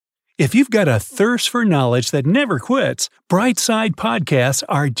If you've got a thirst for knowledge that never quits, Brightside Podcasts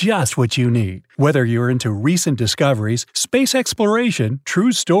are just what you need. Whether you're into recent discoveries, space exploration,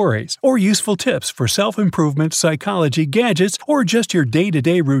 true stories, or useful tips for self-improvement, psychology, gadgets, or just your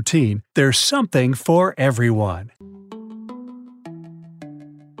day-to-day routine, there's something for everyone.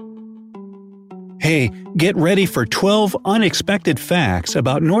 Hey, get ready for 12 unexpected facts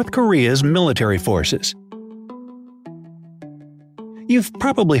about North Korea's military forces. You've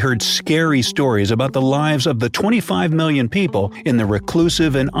probably heard scary stories about the lives of the 25 million people in the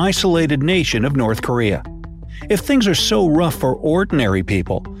reclusive and isolated nation of North Korea. If things are so rough for ordinary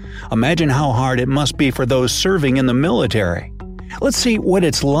people, imagine how hard it must be for those serving in the military. Let's see what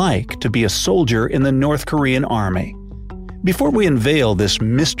it's like to be a soldier in the North Korean army. Before we unveil this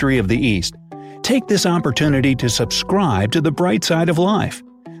mystery of the East, take this opportunity to subscribe to the Bright Side of Life.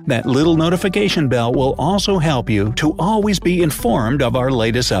 That little notification bell will also help you to always be informed of our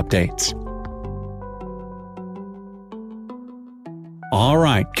latest updates.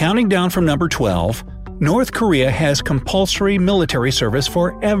 Alright, counting down from number 12, North Korea has compulsory military service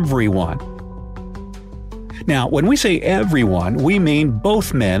for everyone. Now, when we say everyone, we mean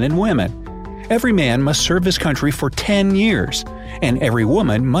both men and women. Every man must serve his country for 10 years, and every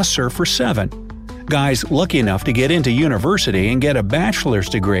woman must serve for 7. Guys lucky enough to get into university and get a bachelor's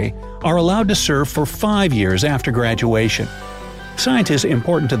degree are allowed to serve for 5 years after graduation. Scientists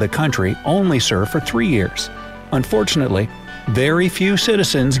important to the country only serve for 3 years. Unfortunately, very few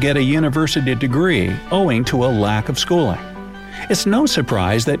citizens get a university degree owing to a lack of schooling. It's no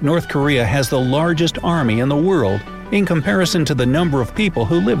surprise that North Korea has the largest army in the world in comparison to the number of people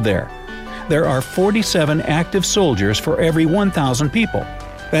who live there. There are 47 active soldiers for every 1,000 people.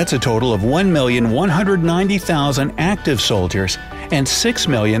 That's a total of 1,190,000 active soldiers and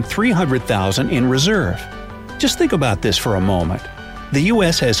 6,300,000 in reserve. Just think about this for a moment. The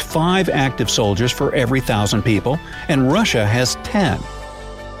US has 5 active soldiers for every 1,000 people, and Russia has 10.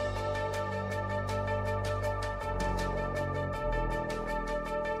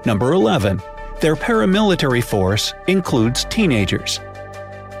 Number 11. Their paramilitary force includes teenagers.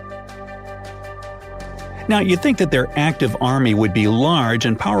 Now, you'd think that their active army would be large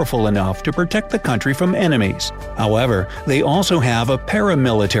and powerful enough to protect the country from enemies. However, they also have a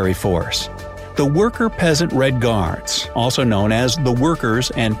paramilitary force. The Worker Peasant Red Guards, also known as the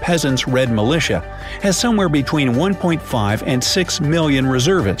Workers and Peasants Red Militia, has somewhere between 1.5 and 6 million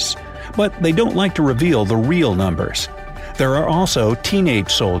reservists, but they don't like to reveal the real numbers. There are also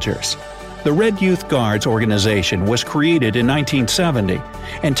teenage soldiers. The Red Youth Guards organization was created in 1970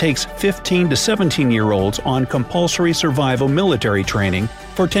 and takes 15 to 17-year-olds on compulsory survival military training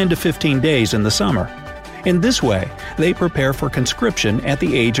for 10 to 15 days in the summer. In this way, they prepare for conscription at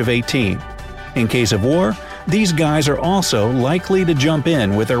the age of 18. In case of war, these guys are also likely to jump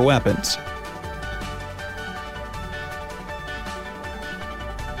in with their weapons.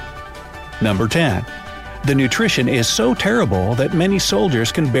 Number 10. The nutrition is so terrible that many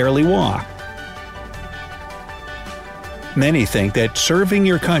soldiers can barely walk. Many think that serving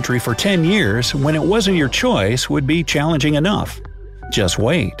your country for 10 years when it wasn't your choice would be challenging enough. Just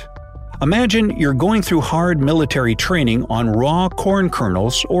wait. Imagine you're going through hard military training on raw corn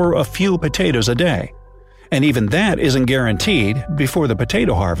kernels or a few potatoes a day. And even that isn't guaranteed before the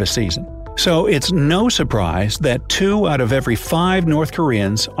potato harvest season. So it's no surprise that 2 out of every 5 North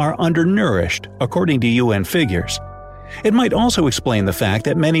Koreans are undernourished, according to UN figures. It might also explain the fact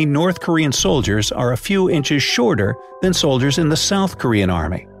that many North Korean soldiers are a few inches shorter than soldiers in the South Korean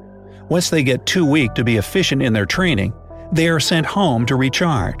army. Once they get too weak to be efficient in their training, they are sent home to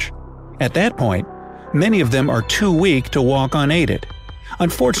recharge. At that point, many of them are too weak to walk unaided.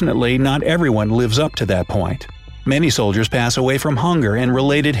 Unfortunately, not everyone lives up to that point. Many soldiers pass away from hunger and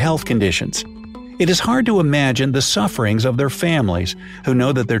related health conditions. It is hard to imagine the sufferings of their families who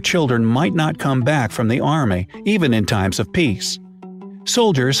know that their children might not come back from the army, even in times of peace.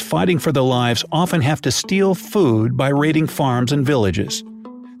 Soldiers fighting for their lives often have to steal food by raiding farms and villages.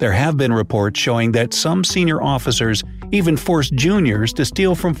 There have been reports showing that some senior officers even force juniors to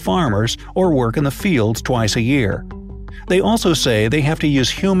steal from farmers or work in the fields twice a year. They also say they have to use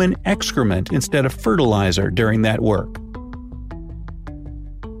human excrement instead of fertilizer during that work.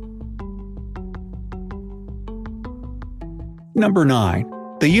 Number 9.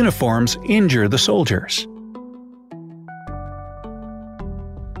 The uniforms injure the soldiers.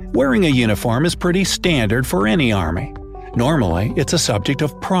 Wearing a uniform is pretty standard for any army. Normally, it's a subject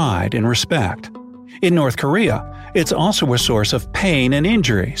of pride and respect. In North Korea, it's also a source of pain and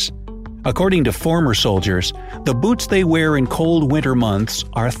injuries. According to former soldiers, the boots they wear in cold winter months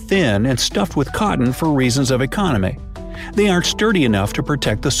are thin and stuffed with cotton for reasons of economy. They aren't sturdy enough to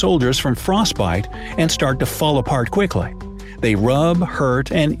protect the soldiers from frostbite and start to fall apart quickly. They rub,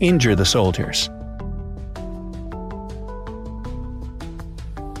 hurt, and injure the soldiers.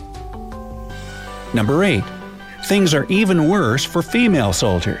 Number 8. Things are even worse for female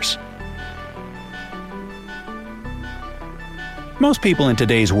soldiers. Most people in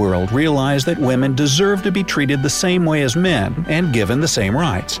today's world realize that women deserve to be treated the same way as men and given the same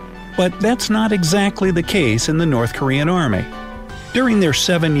rights. But that's not exactly the case in the North Korean army. During their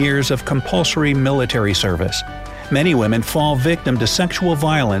 7 years of compulsory military service, many women fall victim to sexual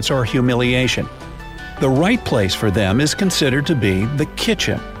violence or humiliation. The right place for them is considered to be the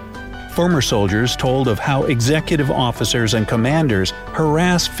kitchen. Former soldiers told of how executive officers and commanders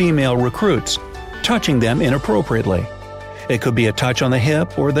harass female recruits, touching them inappropriately. It could be a touch on the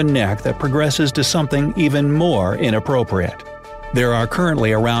hip or the neck that progresses to something even more inappropriate. There are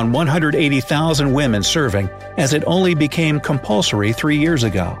currently around 180,000 women serving, as it only became compulsory 3 years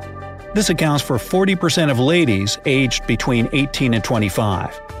ago. This accounts for 40% of ladies aged between 18 and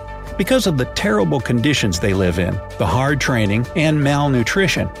 25. Because of the terrible conditions they live in, the hard training, and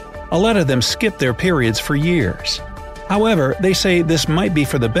malnutrition, a lot of them skip their periods for years. However, they say this might be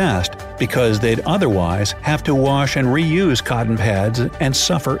for the best because they'd otherwise have to wash and reuse cotton pads and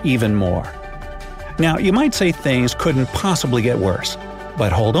suffer even more. Now, you might say things couldn't possibly get worse,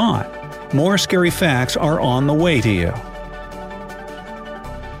 but hold on. More scary facts are on the way to you.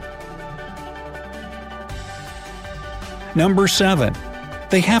 Number 7.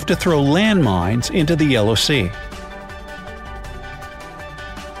 They have to throw landmines into the Yellow Sea.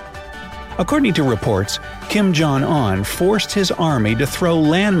 According to reports, Kim Jong-un forced his army to throw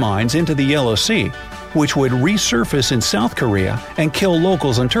landmines into the Yellow Sea, which would resurface in South Korea and kill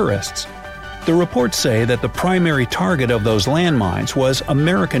locals and tourists. The reports say that the primary target of those landmines was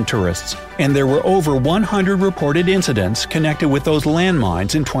American tourists, and there were over 100 reported incidents connected with those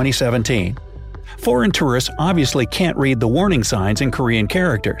landmines in 2017. Foreign tourists obviously can't read the warning signs in Korean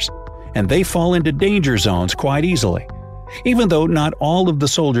characters, and they fall into danger zones quite easily. Even though not all of the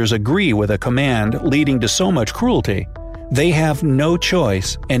soldiers agree with a command leading to so much cruelty, they have no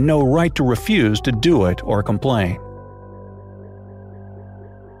choice and no right to refuse to do it or complain.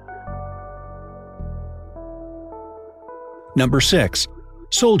 Number 6.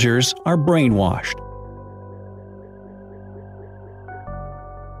 Soldiers are brainwashed.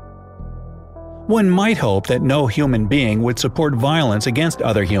 One might hope that no human being would support violence against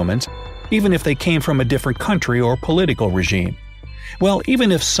other humans, even if they came from a different country or political regime. Well,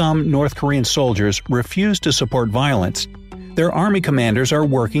 even if some North Korean soldiers refuse to support violence, their army commanders are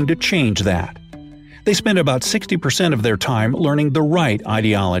working to change that. They spend about 60% of their time learning the right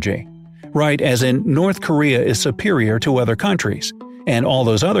ideology. Right as in North Korea is superior to other countries, and all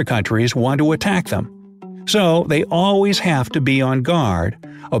those other countries want to attack them. So they always have to be on guard,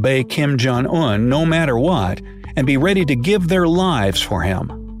 obey Kim Jong-un no matter what, and be ready to give their lives for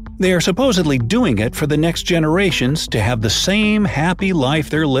him. They are supposedly doing it for the next generations to have the same happy life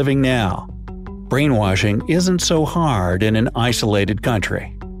they're living now. Brainwashing isn't so hard in an isolated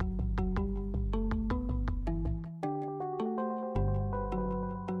country.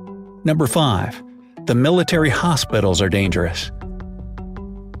 Number 5. The military hospitals are dangerous.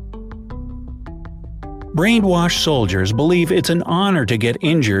 Brainwashed soldiers believe it's an honor to get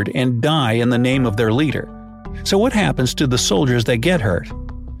injured and die in the name of their leader. So what happens to the soldiers that get hurt?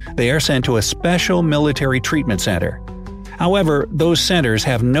 They are sent to a special military treatment center. However, those centers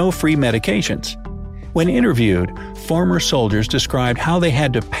have no free medications. When interviewed, former soldiers described how they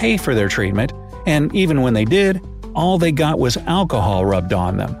had to pay for their treatment, and even when they did, all they got was alcohol rubbed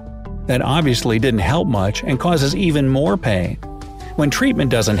on them. That obviously didn't help much and causes even more pain. When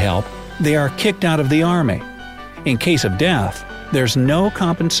treatment doesn't help, they are kicked out of the army. In case of death, there's no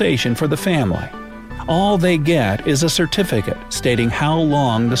compensation for the family. All they get is a certificate stating how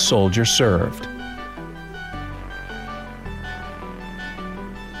long the soldier served.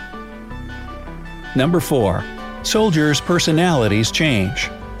 Number 4. Soldiers' personalities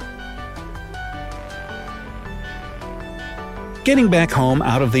change. Getting back home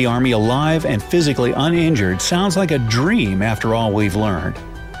out of the army alive and physically uninjured sounds like a dream after all we've learned.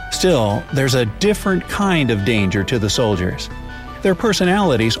 Still, there's a different kind of danger to the soldiers. Their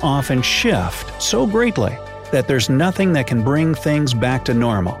personalities often shift so greatly that there's nothing that can bring things back to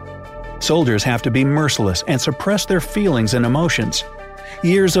normal. Soldiers have to be merciless and suppress their feelings and emotions.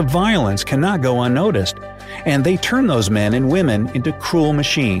 Years of violence cannot go unnoticed, and they turn those men and women into cruel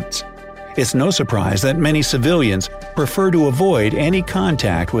machines. It's no surprise that many civilians prefer to avoid any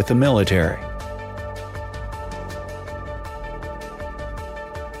contact with the military.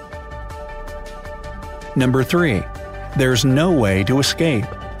 Number 3. There's no way to escape.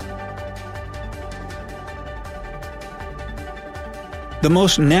 The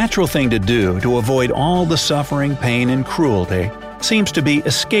most natural thing to do to avoid all the suffering, pain, and cruelty seems to be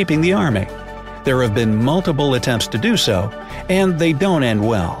escaping the army. There have been multiple attempts to do so, and they don't end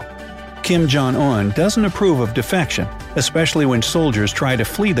well. Kim Jong-un doesn't approve of defection, especially when soldiers try to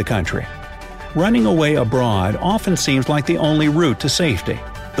flee the country. Running away abroad often seems like the only route to safety.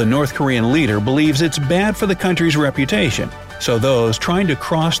 The North Korean leader believes it's bad for the country's reputation, so those trying to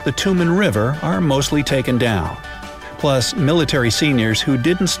cross the Tumen River are mostly taken down. Plus, military seniors who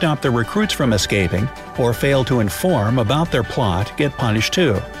didn't stop their recruits from escaping or failed to inform about their plot get punished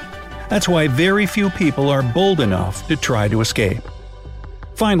too. That's why very few people are bold enough to try to escape.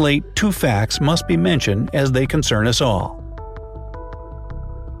 Finally, two facts must be mentioned as they concern us all.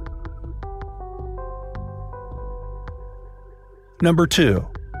 Number 2.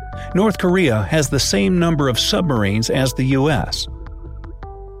 North Korea has the same number of submarines as the US.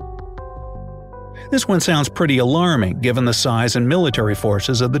 This one sounds pretty alarming given the size and military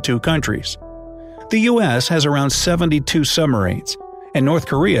forces of the two countries. The US has around 72 submarines, and North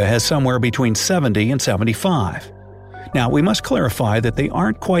Korea has somewhere between 70 and 75. Now, we must clarify that they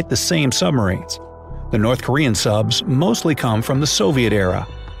aren't quite the same submarines. The North Korean subs mostly come from the Soviet era.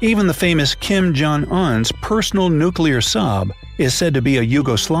 Even the famous Kim Jong-un's personal nuclear sub is said to be a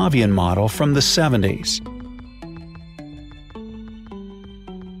Yugoslavian model from the 70s.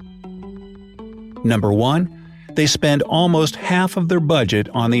 Number 1. They spend almost half of their budget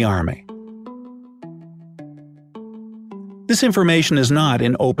on the army. This information is not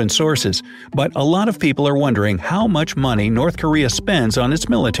in open sources, but a lot of people are wondering how much money North Korea spends on its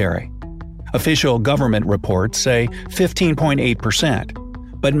military. Official government reports say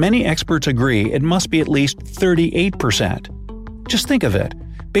 15.8%, but many experts agree it must be at least 38%. Just think of it.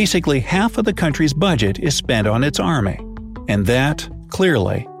 Basically half of the country's budget is spent on its army. And that,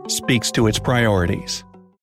 clearly, speaks to its priorities.